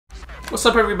What's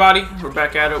up, everybody? We're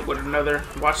back at it with another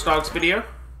Watchdogs video.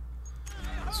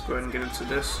 Let's go ahead and get into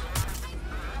this.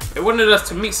 They wanted us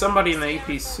to meet somebody in the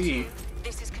APC.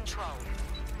 This is Control.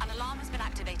 An alarm has been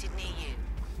activated near you.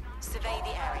 Survey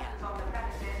the area.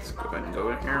 Let's go ahead and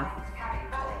go in here.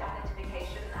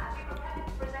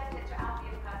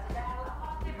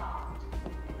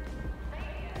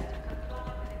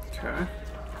 Okay.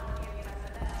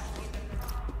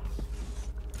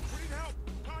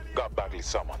 Got Bagley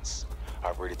summons.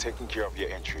 I've already taken care of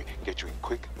your entry. Get you in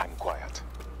quick and quiet.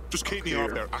 Just keep me off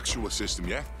their actual system,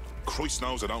 yeah? Christ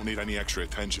knows I don't need any extra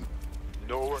attention.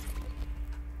 No.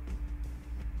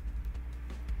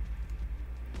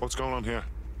 What's going on here?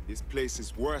 This place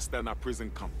is worse than a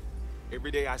prison camp. Every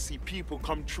day I see people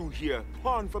come through here,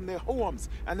 torn from their homes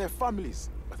and their families.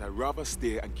 But I'd rather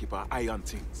stay and keep an eye on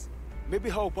things.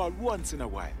 Maybe help out once in a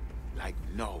while. Like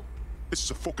now. This is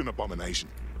a fucking abomination.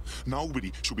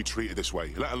 Nobody should be treated this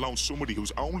way, let alone somebody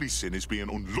whose only sin is being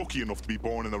unlucky enough to be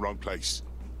born in the wrong place.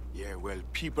 Yeah, well,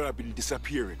 people have been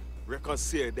disappearing. Records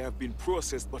say they have been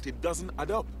processed, but it doesn't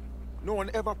add up. No one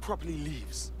ever properly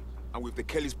leaves. And with the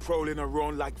Kellys prowling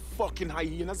around like fucking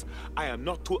hyenas, I am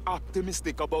not too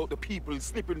optimistic about the people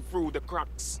slipping through the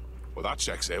cracks. Well, that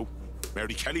checks out.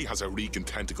 Mary Kelly has her reeking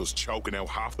tentacles choking out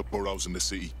half the boroughs in the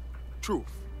city.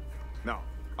 Truth. Now,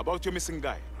 about your missing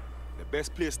guy. The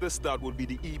best place to start would be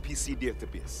the EPC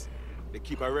database. They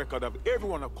keep a record of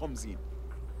everyone that comes in.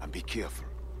 And be careful.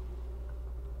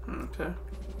 Okay.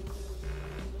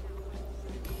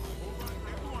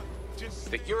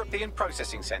 The European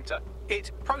Processing Centre.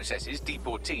 It processes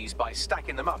deportees by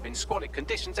stacking them up in squalid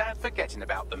conditions and forgetting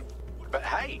about them. But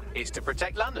hey, it's to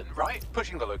protect London, right?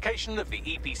 Pushing the location of the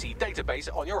EPC database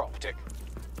on your optic.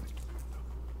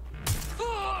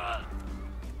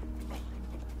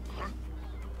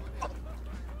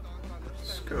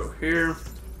 Let's go here.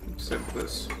 Save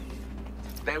this.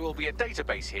 There will be a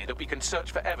database here that we can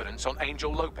search for evidence on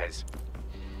Angel Lopez.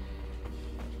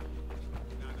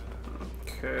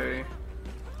 Okay.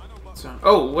 So,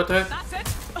 oh, what the heck? That's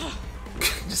it.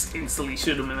 Just instantly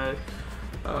shoot him in the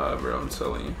bro, I'm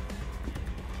telling you.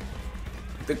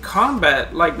 The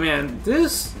combat, like, man,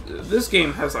 this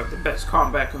game has like the best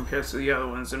combat compared to the other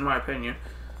ones, in my opinion.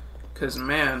 Cause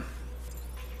man,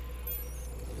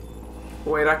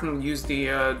 wait, I can use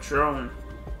the drone.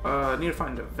 I need to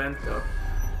find a vent though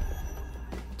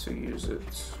to use it.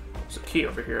 There's a key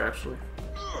over here actually.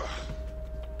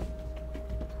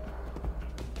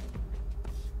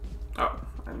 Oh,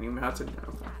 I didn't even have to. Okay.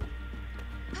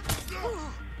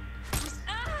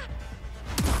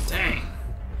 Dang.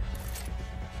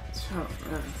 Oh,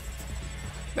 man.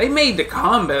 They made the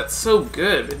combat so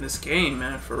good in this game,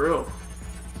 man, for real.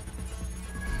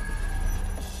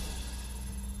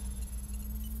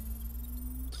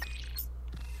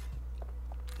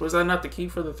 Was that not the key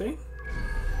for the thing?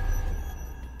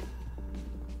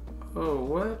 Oh,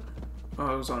 what?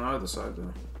 Oh, it was on the other side,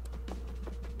 though.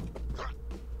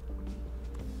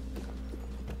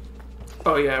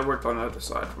 Oh, yeah, it worked on the other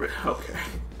side. Okay.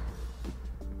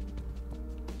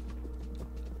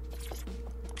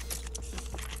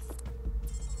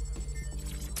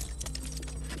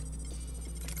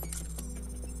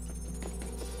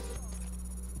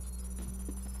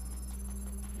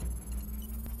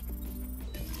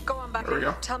 Go on, There we Bagley.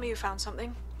 go. Tell me you found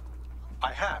something.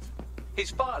 I have. His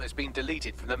file has been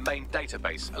deleted from the main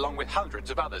database, along with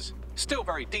hundreds of others. Still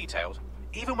very detailed.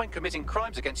 Even when committing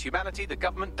crimes against humanity, the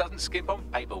government doesn't skimp on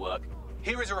paperwork.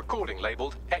 Here is a recording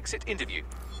labeled Exit Interview.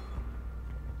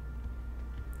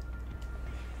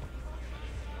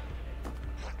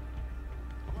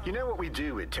 You know what we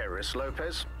do with terrorists,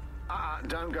 Lopez?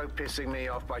 Don't go pissing me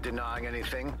off by denying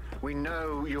anything. We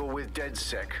know you're with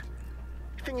DedSec.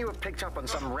 You think you were picked up on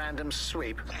some random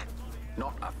sweep?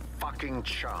 Not a fucking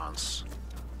chance.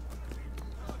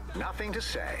 Nothing to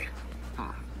say.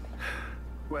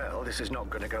 Well, this is not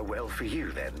going to go well for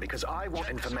you then, because I want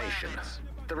information.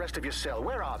 The rest of your cell,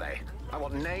 where are they? I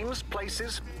want names,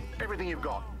 places, everything you've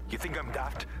got. You think I'm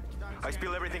daft? I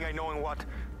spill everything I know and what?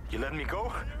 You let me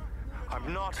go?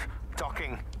 I'm not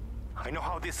talking. I know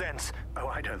how this ends. Oh,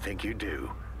 I don't think you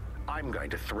do. I'm going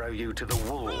to throw you to the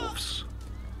wolves.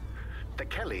 The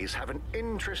Kellys have an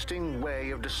interesting way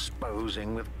of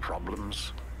disposing with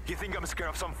problems. You think I'm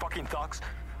scared of some fucking thugs?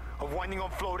 Of winding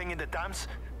up floating in the dams?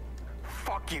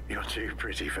 Fuck you. You're too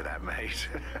pretty for that, mate.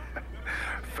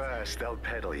 First, they'll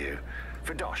peddle you.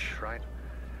 For dosh, right?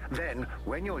 Then,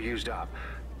 when you're used up,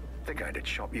 they're going to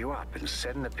chop you up and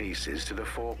send the pieces to the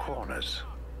four corners.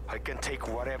 I can take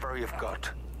whatever you've got.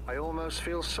 I almost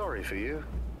feel sorry for you.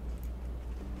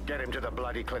 Get him to the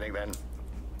bloody clinic, then.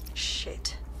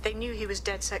 Shit. They knew he was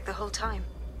DedSec the whole time.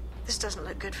 This doesn't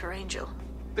look good for Angel.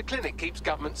 The clinic keeps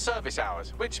government service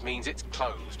hours, which means it's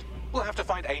closed. We'll have to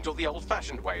find Angel the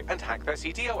old-fashioned way and hack their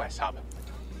CTOS hub.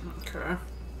 Okay.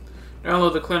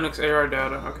 Download the clinic's AR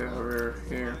data. Okay, over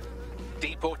here.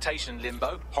 Deportation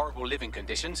limbo, horrible living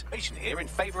conditions. Patient here in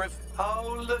favor of...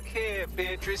 Oh, look here.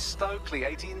 Beatrice Stokely,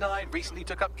 89, recently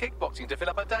took up kickboxing to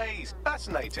fill up her days.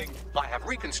 Fascinating. I have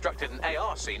reconstructed an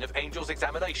AR scene of Angel's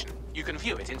examination. You can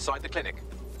view it inside the clinic.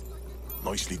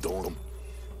 Nicely done.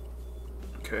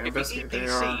 Okay, If the investigate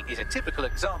AR. EPC is a typical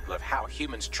example of how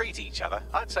humans treat each other,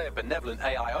 I'd say a benevolent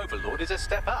AI overlord is a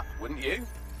step up, wouldn't you?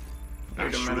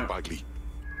 Wait a minute. Bagley.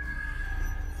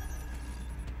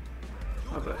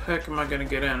 How the heck am I gonna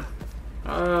get in?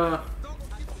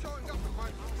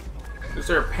 Is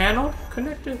there a panel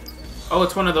connected? Oh,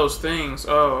 it's one of those things.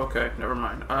 Oh, okay, never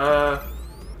mind. I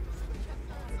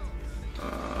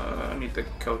need to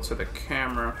go to the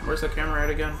camera. Where's the camera at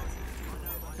again?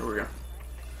 Here we go.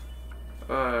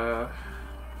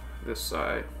 This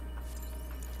side.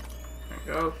 There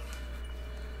we go.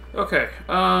 Okay,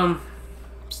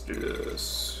 let's do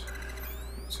this.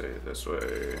 Let's say it this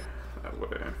way, that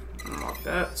way. Unlock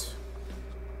that.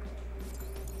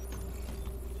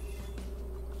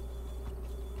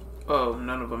 Oh,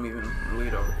 none of them even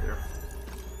lead over here.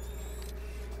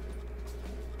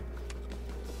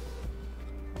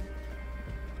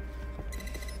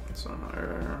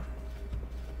 Somewhere.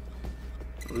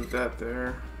 Move that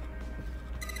there.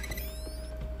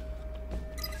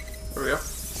 There we go.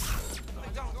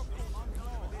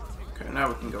 Okay, now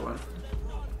we can go in.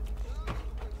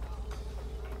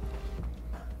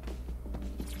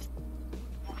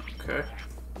 Okay.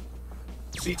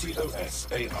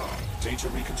 CTOS AR. Data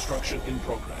reconstruction in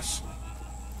progress.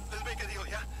 Let's make a deal,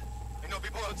 yeah? I know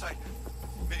people outside.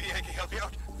 Maybe I can help you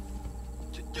out.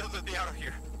 Just let me out of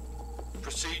here.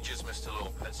 Procedures, Mr.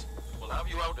 Lopez. We'll have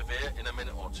you out of here in a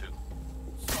minute or two.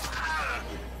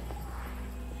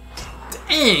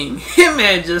 Dang!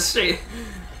 Man just straight...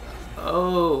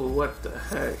 Oh, what the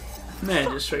heck?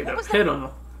 Man just straight up hit him.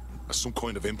 That's some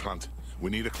kind of implant. We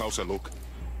need a closer look.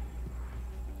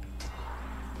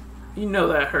 You know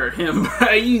that hurt him,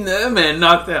 bro. You know that man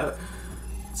knocked out.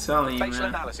 I'm telling you, Facial man.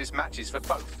 analysis matches for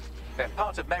both. They're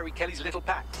part of Mary Kelly's little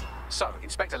pack. So,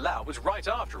 Inspector Lau was right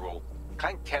after all.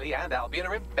 Clank Kelly and Albion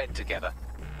are in bed together.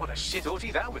 What a shit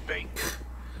orgy that would be.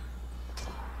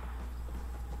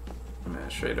 Man,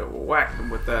 straight up whacked him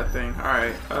with that thing.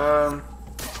 Alright,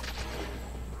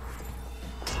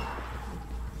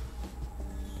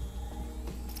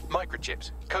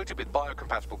 Microchips, coated with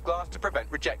biocompatible glass to prevent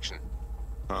rejection.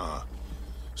 Ah,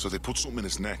 so they put something in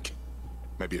his neck.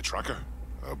 Maybe a tracker?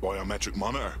 A biometric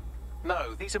monitor?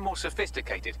 No, these are more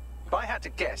sophisticated. If I had to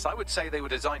guess, I would say they were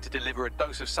designed to deliver a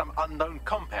dose of some unknown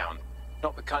compound.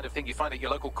 Not the kind of thing you find at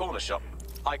your local corner shop.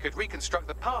 I could reconstruct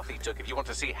the path he took if you want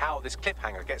to see how this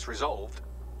cliffhanger gets resolved.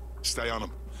 Stay on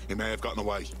him. He may have gotten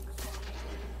away.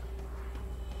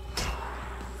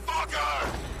 Fucker!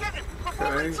 Get him!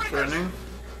 okay, he's running.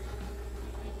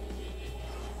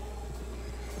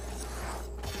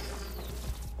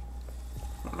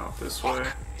 Not this way.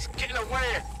 He's getting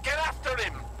away! Get after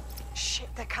him! Shit,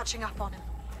 they're catching up on him.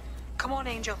 Come on,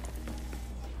 Angel.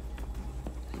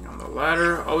 On the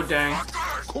ladder. Oh, dang.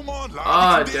 Come on, lad.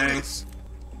 Ah, we can do dang. this.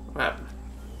 What happened?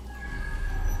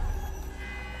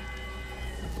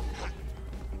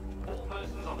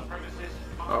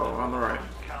 Oh, on the right.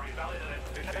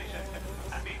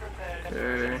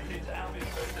 Okay.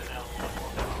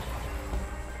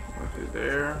 Went through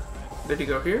there. Did he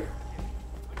go here?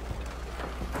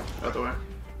 Other way.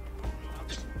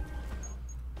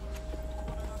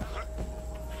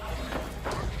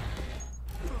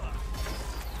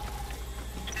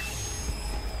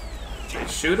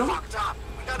 Shoot him? Fucked up!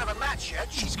 We don't have a match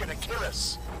yet. She's gonna kill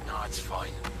us. No, it's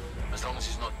fine. As long as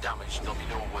he's not damaged, there'll be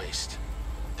no waste.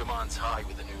 Demand's high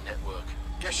with the new network.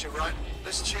 Guess you're right.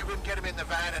 Let's tube him, get him in the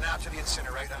van and out to the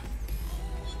incinerator.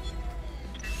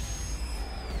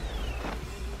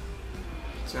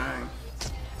 Dang.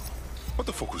 What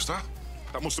the fuck was that?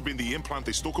 That must have been the implant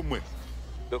they stuck him with.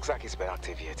 Looks like it's been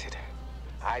activated.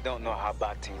 I don't know how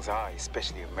bad things are,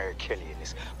 especially with Mary Kelly in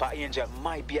this, but Angel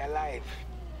might be alive.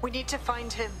 We need to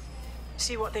find him.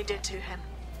 See what they did to him.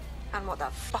 And what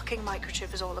that fucking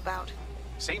microchip is all about.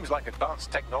 Seems like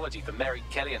advanced technology for Mary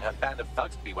Kelly and her band of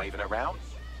thugs to be waving around.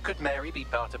 Could Mary be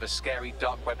part of a scary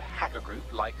dark web hacker group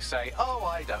like, say, oh,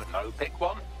 I don't know, pick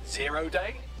one, 0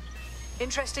 Day?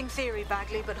 Interesting theory,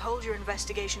 Bagley, but hold your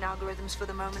investigation algorithms for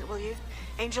the moment, will you?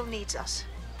 Angel needs us.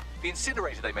 The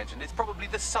incinerator they mentioned is probably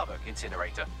the Southwark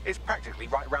incinerator. It's practically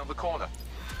right round the corner.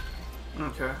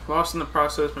 Okay. Lost in the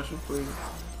process mission, please.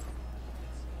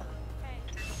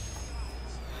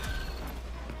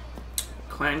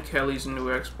 Clan Kelly's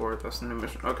new export. That's the new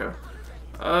mission. Okay.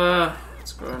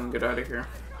 Let's go ahead and get out of here.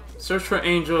 Search for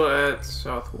Angel at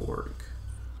South Warwick.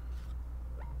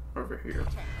 Over here.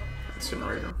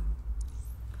 Incinerator.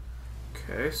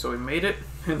 Okay, so we made it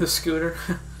in the scooter.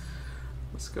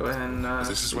 Let's go ahead and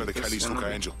this is where the Kellys took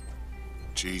Angel.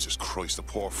 Jesus Christ, the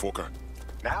poor fucker.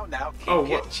 Now, keep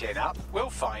your chin up. We'll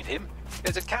find him.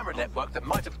 There's a camera network that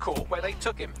might have caught where they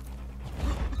took him.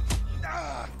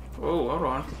 Oh, hold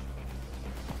on.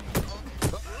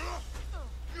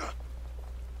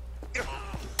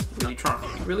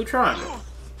 Really trying.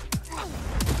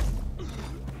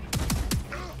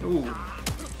 Ooh.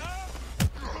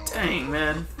 Dang,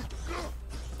 man.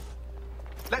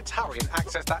 Let's hurry and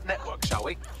access that network, shall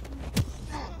we?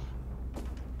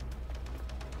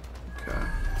 Okay,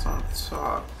 it's on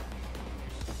top.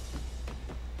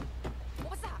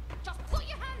 What was that? Just put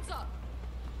your hands up!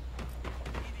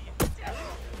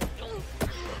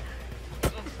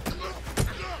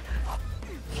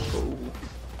 Oh.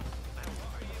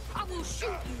 I will shoot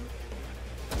you!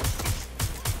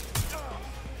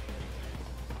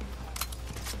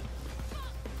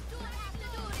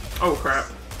 Oh crap.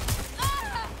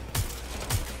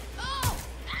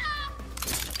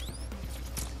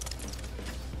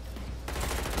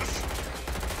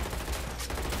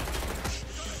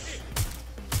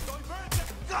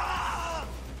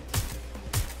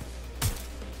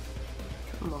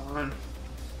 Come on.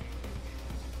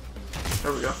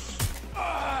 There we go.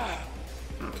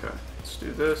 Okay, let's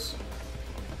do this.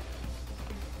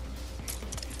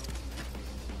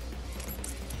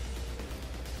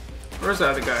 Where's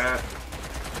that other guy at?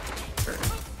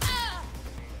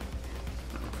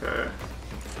 Okay.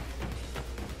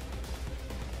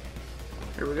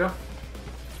 Here we go.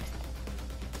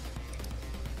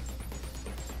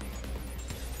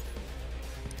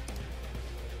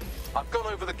 I've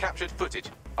gone over the captured footage.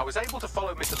 I was able to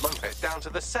follow Mr. Lopez down to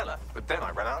the cellar, but then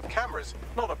I ran out of cameras.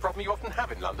 Not a problem you often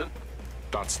have in London.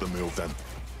 That's the move then.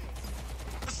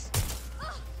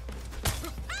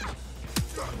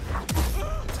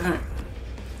 Dang.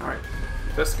 Alright.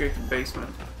 Investigate the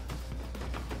basement.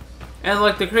 And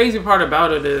like the crazy part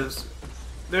about it is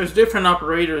there's different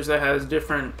operators that has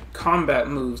different combat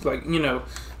moves. Like, you know,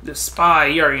 the spy,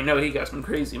 you already know he got some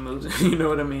crazy moves. You know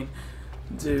what I mean?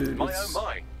 Dude. My oh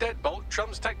my. Deadbolt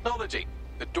trumps technology.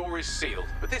 The door is sealed,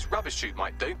 but this rubbish chute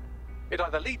might do. It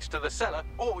either leads to the cellar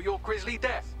or your grisly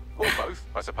death. Or both,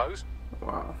 I suppose.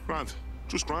 Wow. Grand.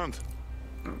 Just grand.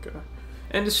 Okay.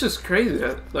 And it's just crazy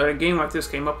that a game like this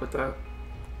came up with that.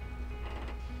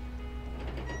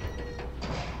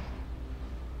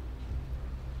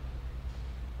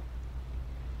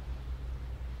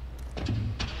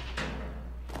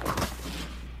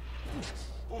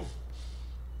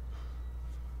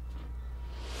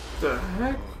 The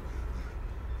heck?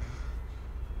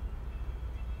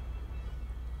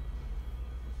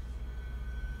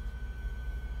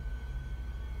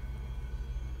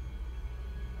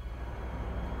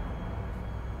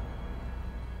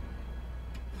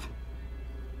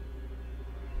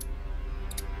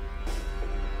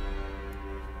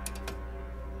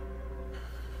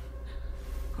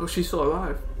 Oh, she's still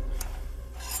alive.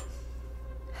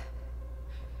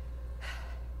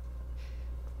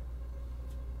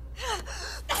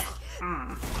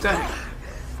 Dang.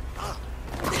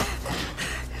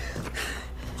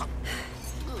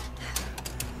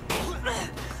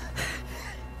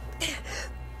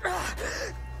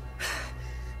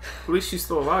 At least she's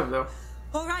still alive, though.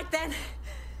 All right, then.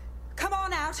 Come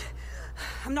on out.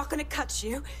 I'm not gonna cut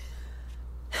you.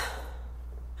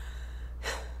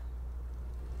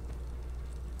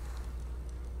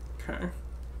 Okay.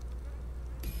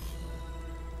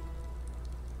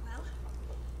 Well,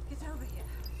 get over here.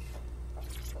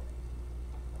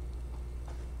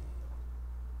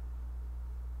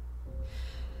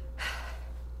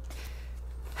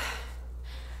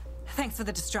 Thanks for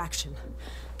the distraction.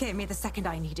 Gave me the second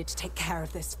I needed to take care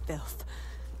of this filth.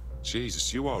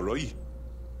 Jesus, you alright?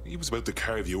 He was about to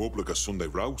carve you up like a Sunday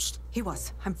roast. He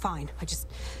was. I'm fine. I just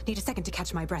need a second to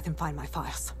catch my breath and find my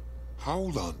files.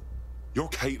 Hold on. You're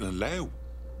Caitlin Lau.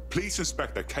 Police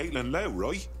Inspector Caitlin Lau,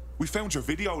 right? We found your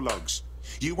video logs.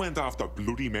 You went after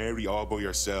Bloody Mary all by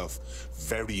yourself.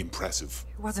 Very impressive.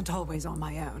 It wasn't always on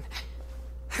my own.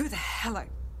 Who the hell are...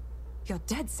 You're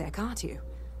DedSec, aren't you?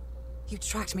 You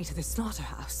tracked me to the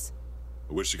slaughterhouse.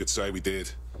 I wish you could say we did.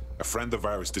 A friend of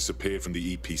ours disappeared from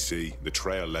the EPC. The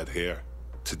trail led here.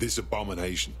 To this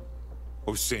abomination.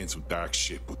 I was seeing some dark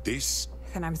shit, but this...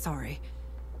 Then I'm sorry.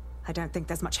 I don't think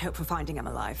there's much hope for finding him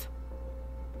alive.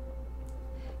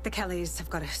 The Kellys have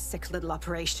got a sick little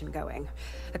operation going.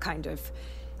 A kind of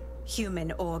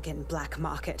human organ black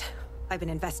market. I've been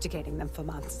investigating them for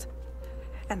months.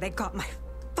 And they got my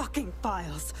fucking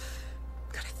files.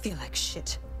 God, I feel like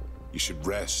shit. You should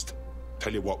rest.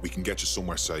 Tell you what, we can get you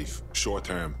somewhere safe. Short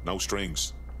term, no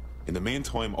strings. In the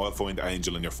meantime, I'll find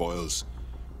Angel in your files.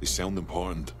 They sound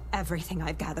important. Everything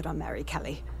I've gathered on Mary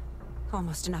Kelly.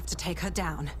 Almost enough to take her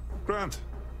down. Grant.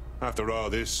 After all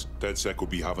this, DedSec will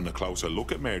be having a closer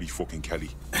look at Mary fucking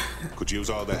Kelly. Could use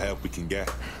all the help we can get.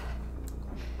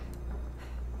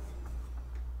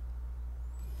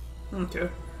 Okay.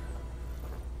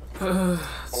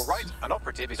 Alright, an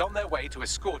operative is on their way to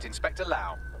escort Inspector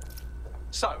Lau.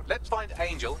 So, let's find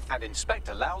Angel and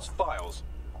Inspector Lau's files.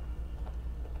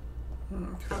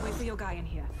 I'll wait for your guy in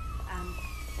here.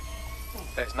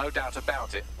 There's no doubt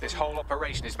about it. This whole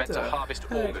operation is meant to harvest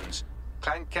organs.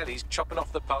 Clan Kelly's chopping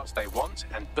off the parts they want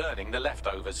and burning the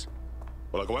leftovers.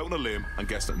 Well, I'll go out on a limb and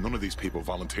guess that none of these people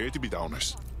volunteered to be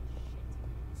donors.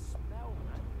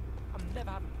 I'm never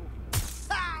having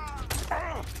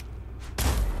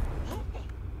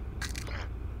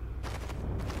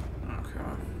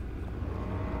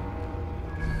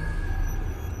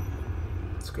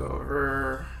Let's go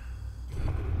over.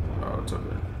 Oh, it's over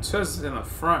there. It says it's in the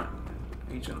front.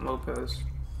 Agent Lopez.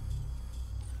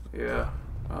 Yeah.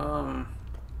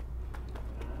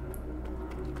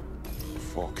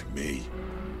 Fuck me.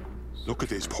 Look at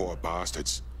these poor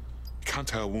bastards. You can't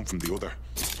tell one from the other.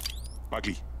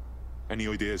 Bagley, any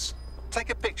ideas? Take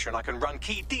a picture and I can run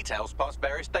key details past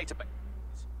various databases.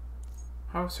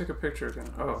 How to take a picture again?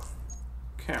 Oh,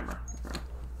 camera. Okay.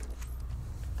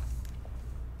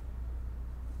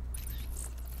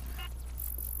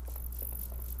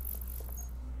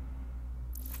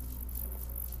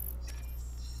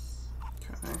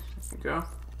 There you go.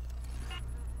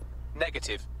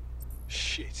 Negative.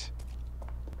 Shit.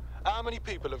 How many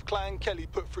people have Clan Kelly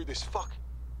put through this fuck?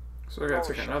 So I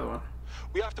gotta take another one.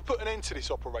 We have to put an end to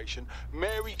this operation.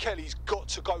 Mary Kelly's got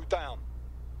to go down.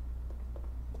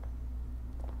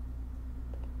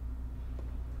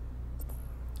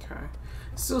 Okay.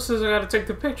 Still says I gotta take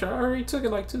the picture. I already took it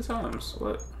like 2 times.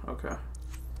 What? Okay.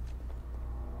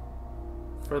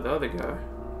 For the other guy.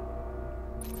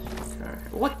 Okay.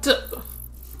 What the?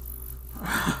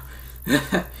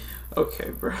 Okay,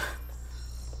 bro.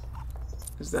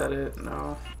 Is that it?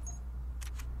 No.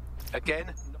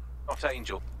 Again, not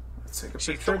Angel. Let's take a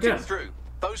She picture thought again. it through.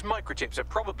 Those microchips are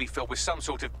probably filled with some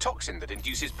sort of toxin that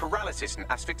induces paralysis and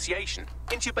asphyxiation.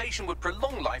 Intubation would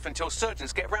prolong life until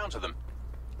surgeons get round to them.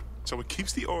 So it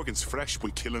keeps the organs fresh by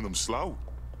killing them slow.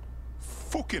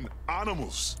 Fucking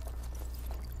animals.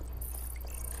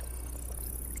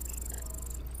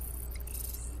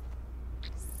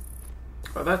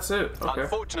 Oh, that's it. Okay.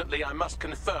 Unfortunately, I must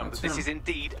confirm That's that this him. is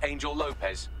indeed Angel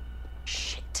Lopez.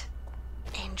 Shit.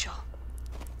 Angel.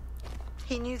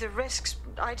 He knew the risks.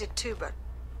 I did too, but...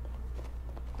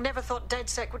 Never thought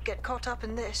DedSec would get caught up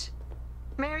in this.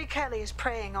 Mary Kelly is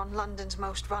preying on London's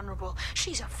most vulnerable.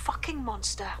 She's a fucking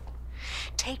monster.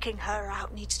 Taking her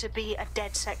out needs to be a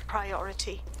DedSec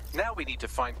priority. Now we need to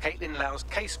find Caitlin Lau's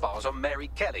case files on Mary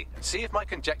Kelly and see if my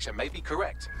conjecture may be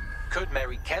correct. Could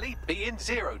Mary Kelly be in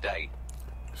Zero Day?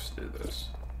 Let's do this.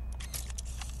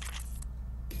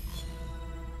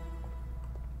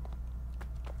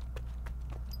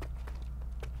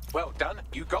 Well done,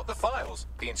 you got the files.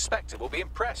 The inspector will be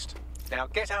impressed. Now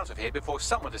get out of here before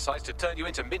someone decides to turn you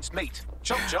into minced meat.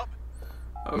 Chop chop.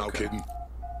 Okay. No kidding.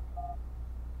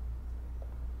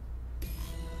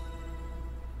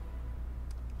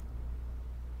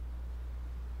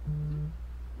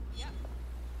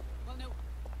 Well, no.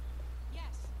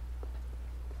 Yes.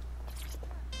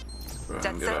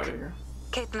 Boom, get out of here.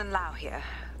 Caitlin Lau here.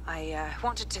 I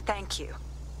wanted to thank you.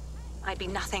 I'd be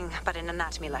nothing but an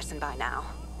anatomy lesson by now.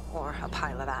 Or a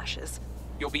pile of ashes.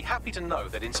 You'll be happy to know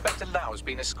that Inspector Lau has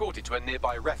been escorted to a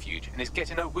nearby refuge and is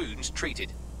getting her wounds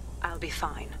treated. I'll be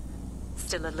fine.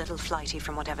 Still a little flighty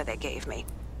from whatever they gave me.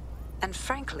 And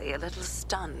frankly, a little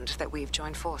stunned that we've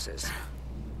joined forces.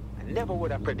 I never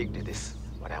would have predicted this,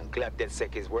 but I'm glad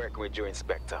DedSec is working with you,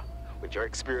 Inspector. With your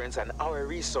experience and our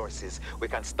resources, we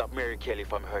can stop Mary Kelly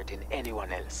from hurting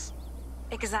anyone else.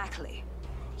 Exactly.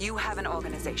 You have an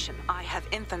organization, I have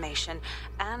information,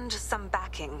 and some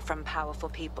backing from powerful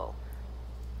people.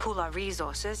 Pool our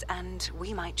resources, and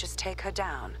we might just take her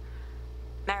down.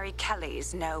 Mary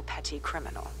Kelly's no petty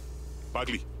criminal.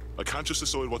 Bagley, I can't just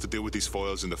decide what to do with these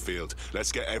files in the field.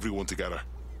 Let's get everyone together.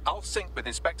 I'll sync with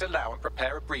Inspector Lau and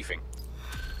prepare a briefing.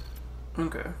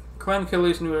 Okay. Clan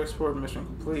Kelly's new export mission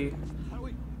complete.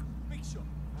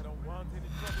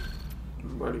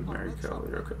 Buddy Mary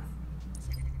Kelly, okay.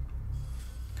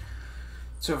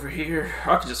 It's over here.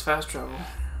 I can just fast travel.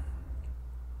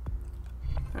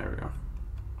 There we go.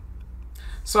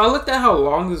 So I looked at how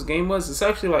long this game was. It's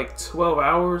actually like 12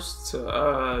 hours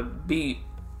to beat.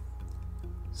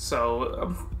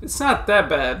 So it's not that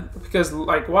bad, because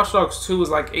like Watchdogs 2 was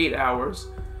like 8 hours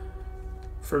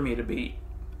for me to beat.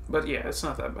 But yeah, it's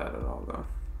not that bad at all though.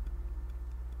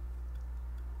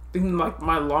 I think like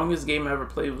my longest game I ever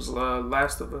played was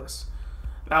Last of Us.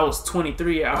 That was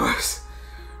 23 hours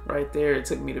right there. It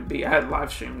took me to beat. I had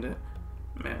live streamed it.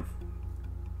 Man,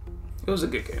 it was a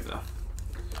good game though.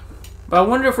 But I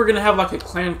wonder if we're gonna have like a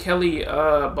Clan Kelly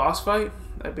boss fight.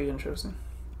 That'd be interesting.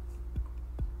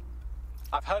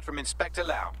 I've heard from Inspector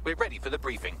Lau. We're ready for the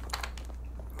briefing.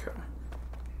 Okay.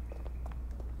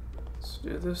 Let's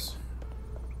do this.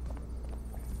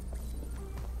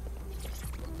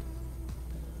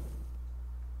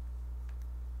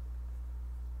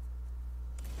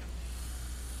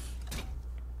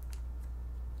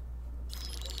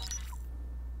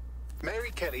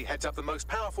 Mary Kelly heads up the most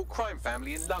powerful crime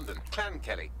family in London, Clan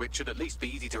Kelly, which should at least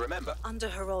be easy to remember. Under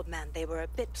her old man, they were a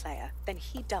bit player. Then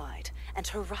he died, and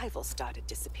her rivals started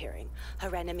disappearing.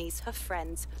 Her enemies, her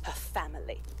friends, her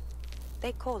family.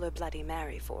 They call her Bloody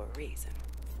Mary for a reason.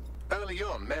 Early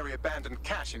on, Mary abandoned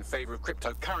cash in favor of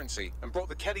cryptocurrency and brought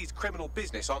the Kellys' criminal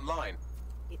business online.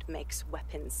 It makes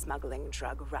weapons smuggling,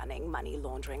 drug running, money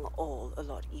laundering all a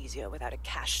lot easier without a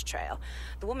cash trail.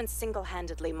 The woman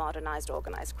single-handedly modernized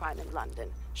organized crime in London.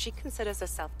 She considers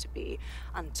herself to be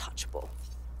untouchable.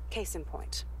 Case in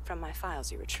point, from my files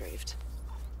you retrieved.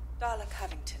 Darla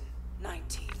Covington,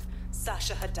 19.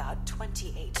 Sasha Haddad,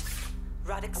 28.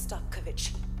 Radek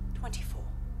Stopkovich, 24.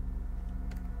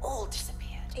 All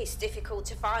disappeared. It's difficult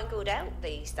to find good help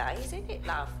these days, isn't it,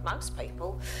 love? Most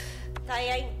people, they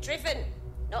ain't driven.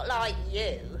 Not like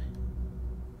you.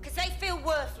 Because they feel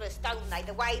worthless, don't they?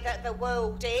 The way that the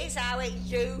world is, how it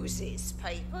uses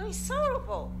people. It's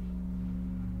horrible.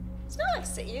 It's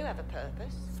nice that you have a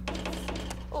purpose.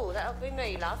 Oh, that'll be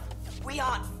me, love. We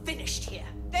aren't finished here.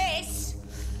 This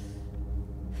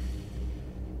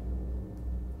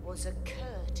was a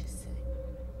courtesy.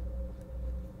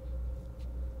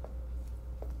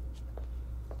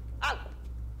 Oh.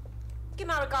 Give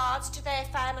my regards to their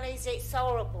families. It's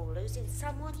horrible losing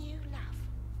someone you love.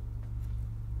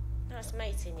 Nice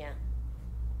meeting you,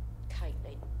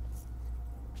 Caitlin.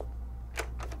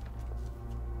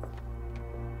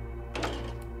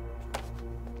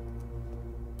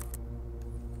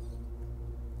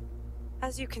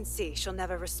 As you can see, she'll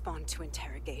never respond to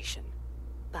interrogation.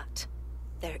 But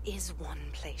there is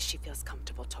one place she feels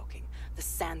comfortable talking. The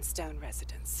Sandstone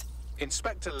residence.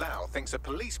 Inspector Lau thinks a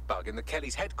police bug in the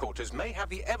Kellys' headquarters may have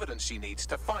the evidence she needs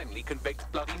to finally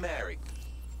convict Bloody Mary.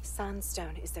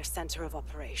 Sandstone is their center of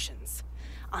operations.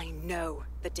 I know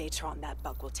the data on that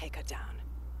bug will take her down.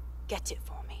 Get it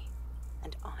for me,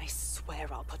 and I swear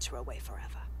I'll put her away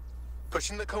forever.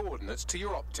 Pushing the coordinates to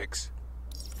your optics.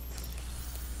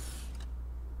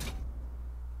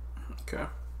 Okay.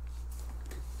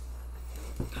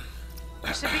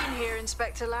 Sabine here,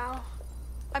 Inspector Lau.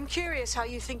 I'm curious how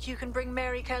you think you can bring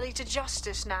Mary Kelly to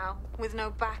justice now, with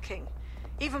no backing.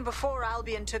 Even before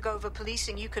Albion took over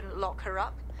policing, you couldn't lock her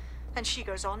up. And she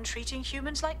goes on treating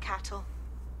humans like cattle.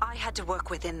 I had to work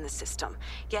within the system.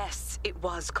 Yes, it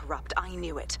was corrupt. I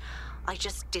knew it. I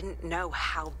just didn't know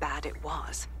how bad it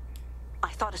was. I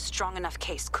thought a strong enough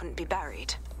case couldn't be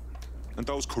buried. And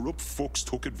those corrupt fucks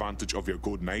took advantage of your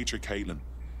good nature, Caitlin.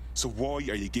 So why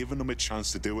are you giving them a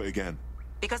chance to do it again?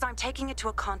 Because I'm taking it to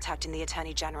a contact in the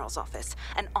Attorney General's office.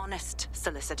 An honest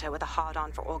solicitor with a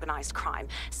hard-on for organized crime,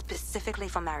 specifically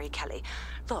for Mary Kelly.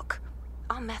 Look,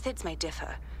 our methods may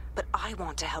differ, but I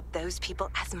want to help those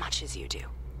people as much as you do.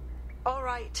 All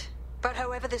right. But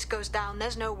however this goes down,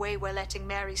 there's no way we're letting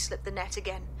Mary slip the net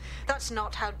again. That's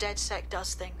not how DedSec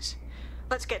does things.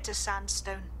 Let's get to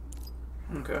Sandstone.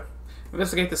 Okay.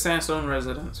 Investigate the Sandstone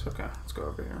residence. Okay, let's go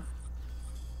over here.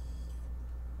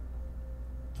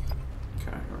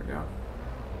 Okay, here we go.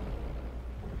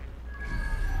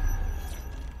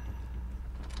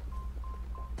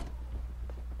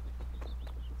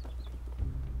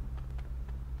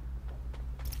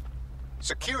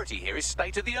 Security here is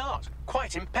state-of-the-art.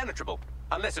 Quite impenetrable.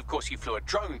 Unless, of course, you flew a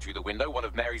drone through the window one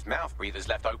of Mary's mouth breathers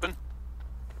left open.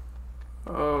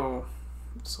 Oh,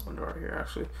 cylinder right here,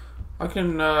 actually. I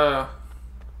can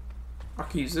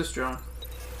use this drone.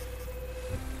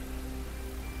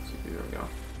 So here we go.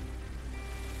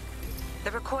 The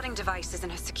recording device is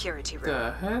in her security room.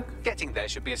 The heck? Getting there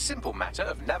should be a simple matter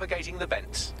of navigating the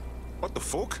vents. What the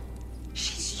fuck?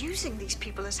 She's using these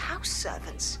people as house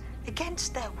servants,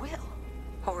 against their will.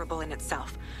 Horrible in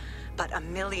itself, but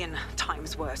 1,000,000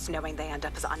 times worse knowing they end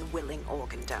up as unwilling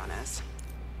organ donors.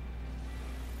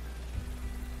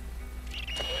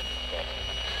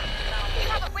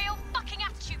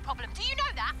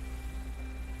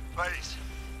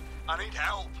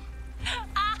 help.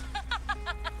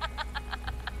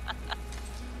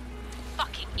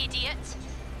 Fucking idiot.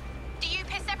 Do you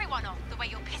piss everyone off the way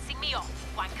you're pissing me off,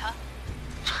 wanker?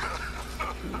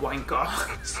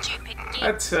 Wanker. Stupid git.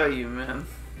 I tell you, man.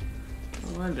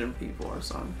 London people or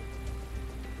something.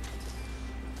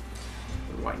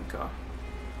 Wanker.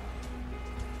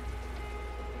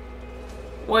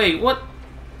 Wait, what?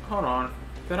 Hold on.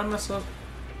 Did I mess up?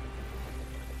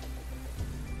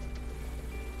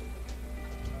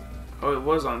 Oh, it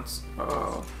was on.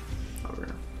 Oh, over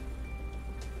here.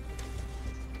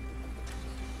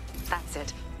 That's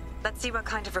it. Let's see what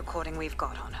kind of recording we've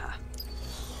got on her.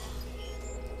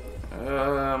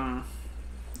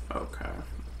 Okay.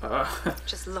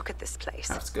 Just look at this place.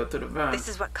 Have to go through the van. This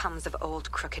is what comes of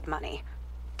old crooked money.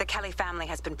 The Kelly family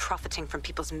has been profiting from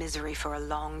people's misery for a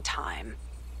long time.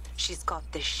 She's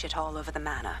got this shit all over the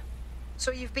manor.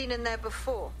 So you've been in there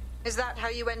before? Is that how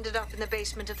you ended up in the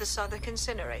basement of the Southwark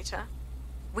incinerator?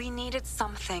 We needed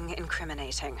something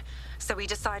incriminating, so we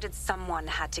decided someone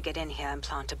had to get in here and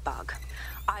plant a bug.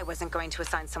 I wasn't going to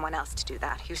assign someone else to do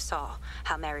that. You saw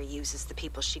how Mary uses the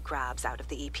people she grabs out of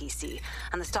the EPC,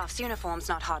 and the staff's uniform's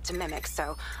not hard to mimic,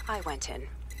 so I went in.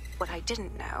 What I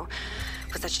didn't know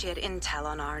was that she had intel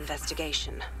on our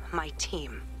investigation, my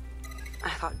team. I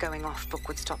thought going off book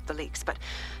would stop the leaks, but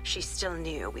she still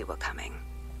knew we were coming.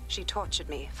 She tortured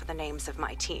me for the names of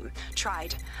my team,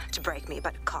 tried to break me,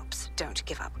 but cops don't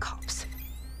give up cops.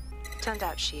 Turned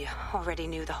out she already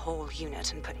knew the whole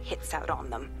unit and put hits out on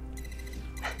them.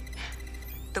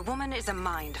 The woman is a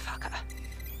mind fucker.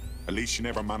 At least she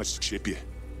never managed to chip you.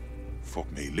 Fuck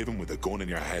me, living with a gun in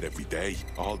your head every day,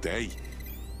 all day.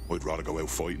 I'd rather go out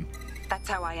fighting. That's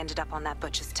how I ended up on that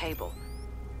butcher's table.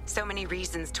 So many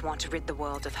reasons to want to rid the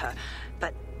world of her,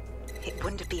 but it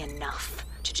wouldn't be enough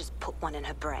to just put one in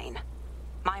her brain.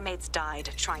 My mates died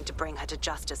trying to bring her to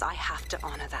justice. I have to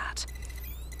honor that.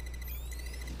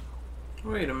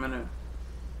 Wait a minute.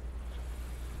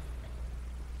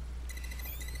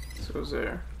 This goes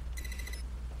there.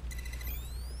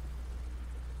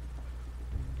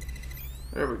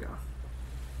 There we go.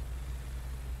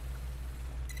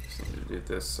 Just need to do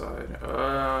this side.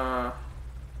 Put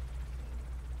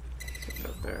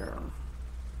that there.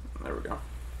 There we go.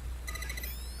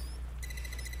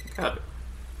 Got it.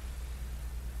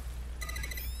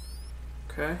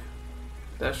 Okay.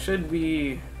 That should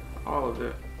be all of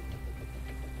it.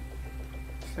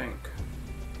 I think.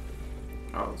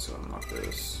 Oh, so not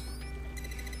this.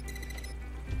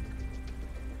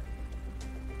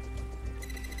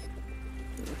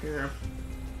 Over here.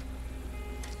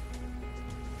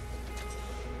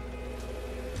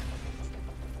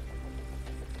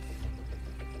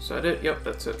 Is that it? Yep,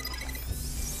 that's it.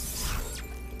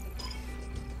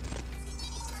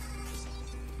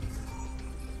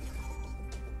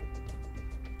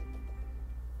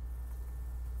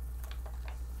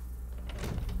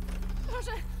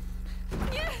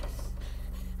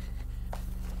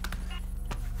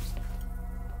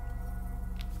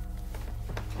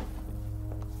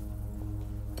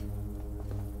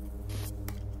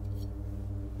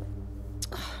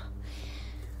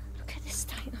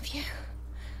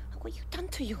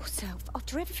 Yourself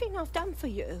after everything I've done for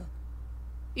you.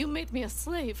 You made me a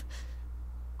slave.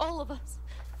 All of us.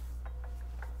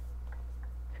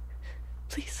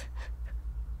 Please,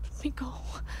 let me go.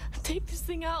 Take this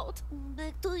thing out.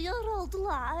 Back to your old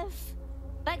life.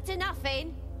 Back to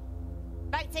nothing.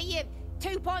 Back to you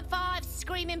 2.5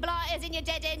 screaming blighters in your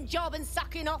dead-end job and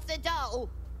sucking off the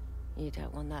dole. You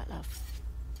don't want that, love.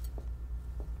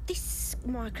 This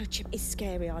microchip is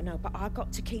scary, I know, but I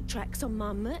got to keep tracks on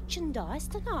my merchandise,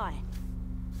 don't I?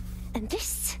 And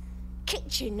this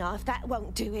kitchen knife, that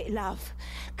won't do it, love.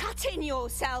 Cutting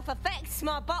yourself affects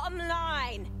my bottom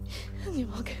line.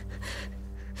 Look,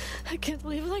 I can't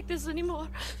live like this anymore.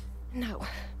 No.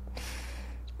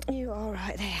 You're all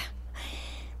right there.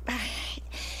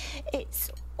 It's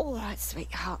all right,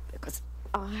 sweetheart, because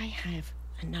I have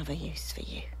another use for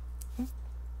you.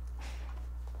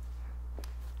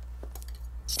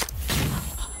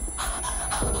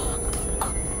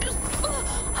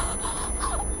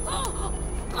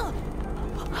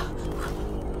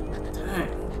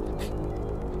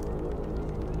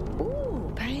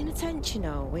 Ooh, paying attention,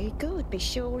 are we? Good. Be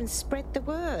sure and spread the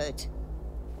word.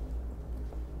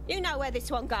 You know where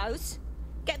this one goes.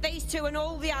 Get these two and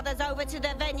all the others over to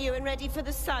their venue and ready for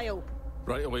the sale.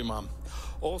 Right away, ma'am.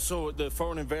 Also, the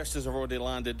foreign investors have already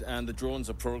landed and the drones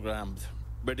are programmed,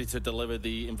 ready to deliver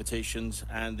the invitations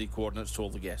and the coordinates to all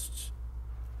the guests.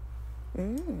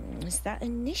 Is that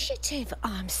initiative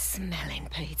I'm smelling,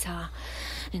 Peter?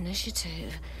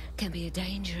 Initiative can be a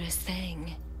dangerous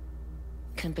thing.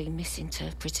 can be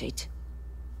misinterpreted.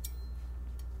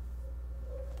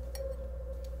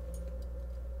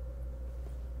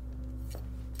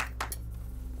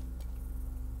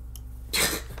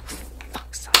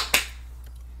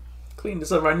 Clean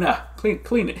this up right now.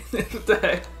 Clean it. What the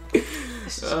heck?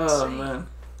 This is Oh insane. man.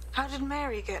 How did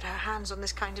Mary get her hands on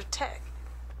this kind of tech?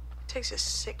 It takes a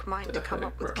sick mind to come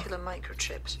up with killer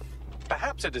microchips.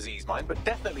 Perhaps a disease mind, but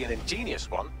definitely an ingenious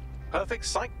one. Perfect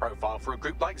psych profile for a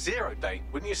group like Zero Day,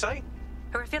 wouldn't you say?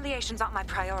 Her affiliations aren't my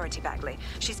priority, Bagley.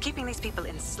 She's keeping these people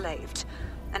enslaved.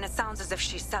 And it sounds as if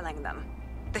she's selling them.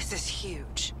 This is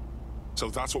huge. So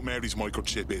that's what Mary's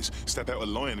microchip is. Step out of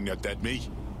line and you're dead meat.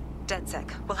 DedSec,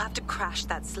 we'll have to crash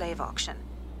that slave auction.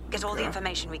 Get all the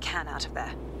information we can out of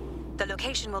there. The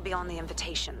location will be on the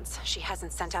invitations. She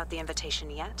hasn't sent out the invitation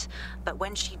yet, but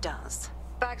when she does...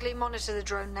 Bagley, monitor the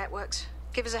drone networks.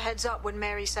 Give us a heads up when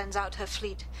Mary sends out her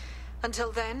fleet.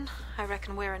 Until then, I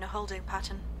reckon we're in a holding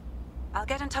pattern. I'll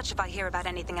get in touch if I hear about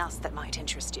anything else that might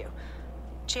interest you.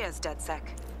 Cheers, DedSec.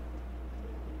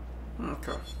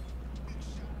 Okay.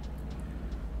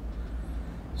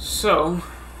 So,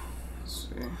 let's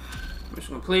see.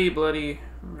 Mission complete, bloody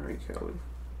Mary Kelly.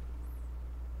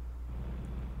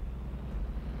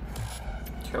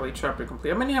 Kelly chapter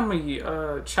complete. How many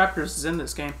chapters is in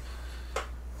this game?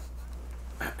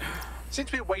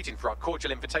 Since we're waiting for our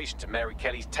cordial invitation to Mary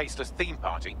Kelly's tasteless theme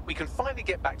party, we can finally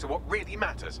get back to what really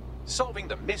matters, solving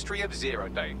the mystery of Zero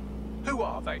Day. Who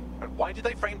are they, and why did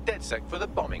they frame DedSec for the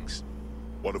bombings?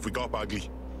 What have we got, Bagley?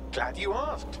 Glad you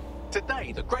asked.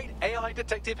 Today, the great AI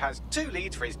detective has 2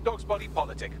 leads for his dog's body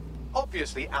politic.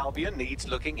 Obviously, Albion needs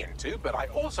looking into, but I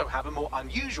also have a more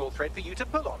unusual thread for you to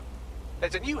pull on.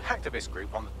 There's a new hacktivist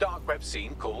group on the dark web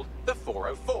scene called the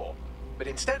 404. But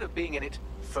instead of being in it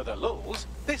for the lulz,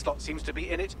 this lot seems to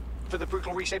be in it for the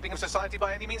brutal reshaping of society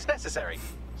by any means necessary.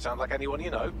 Sound like anyone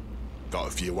you know? Got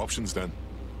a few options then.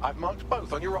 I've marked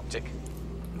both on your optic.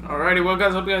 Alrighty, well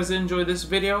guys, hope you guys enjoyed this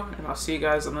video, and I'll see you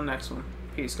guys on the next one.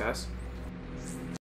 Peace, guys.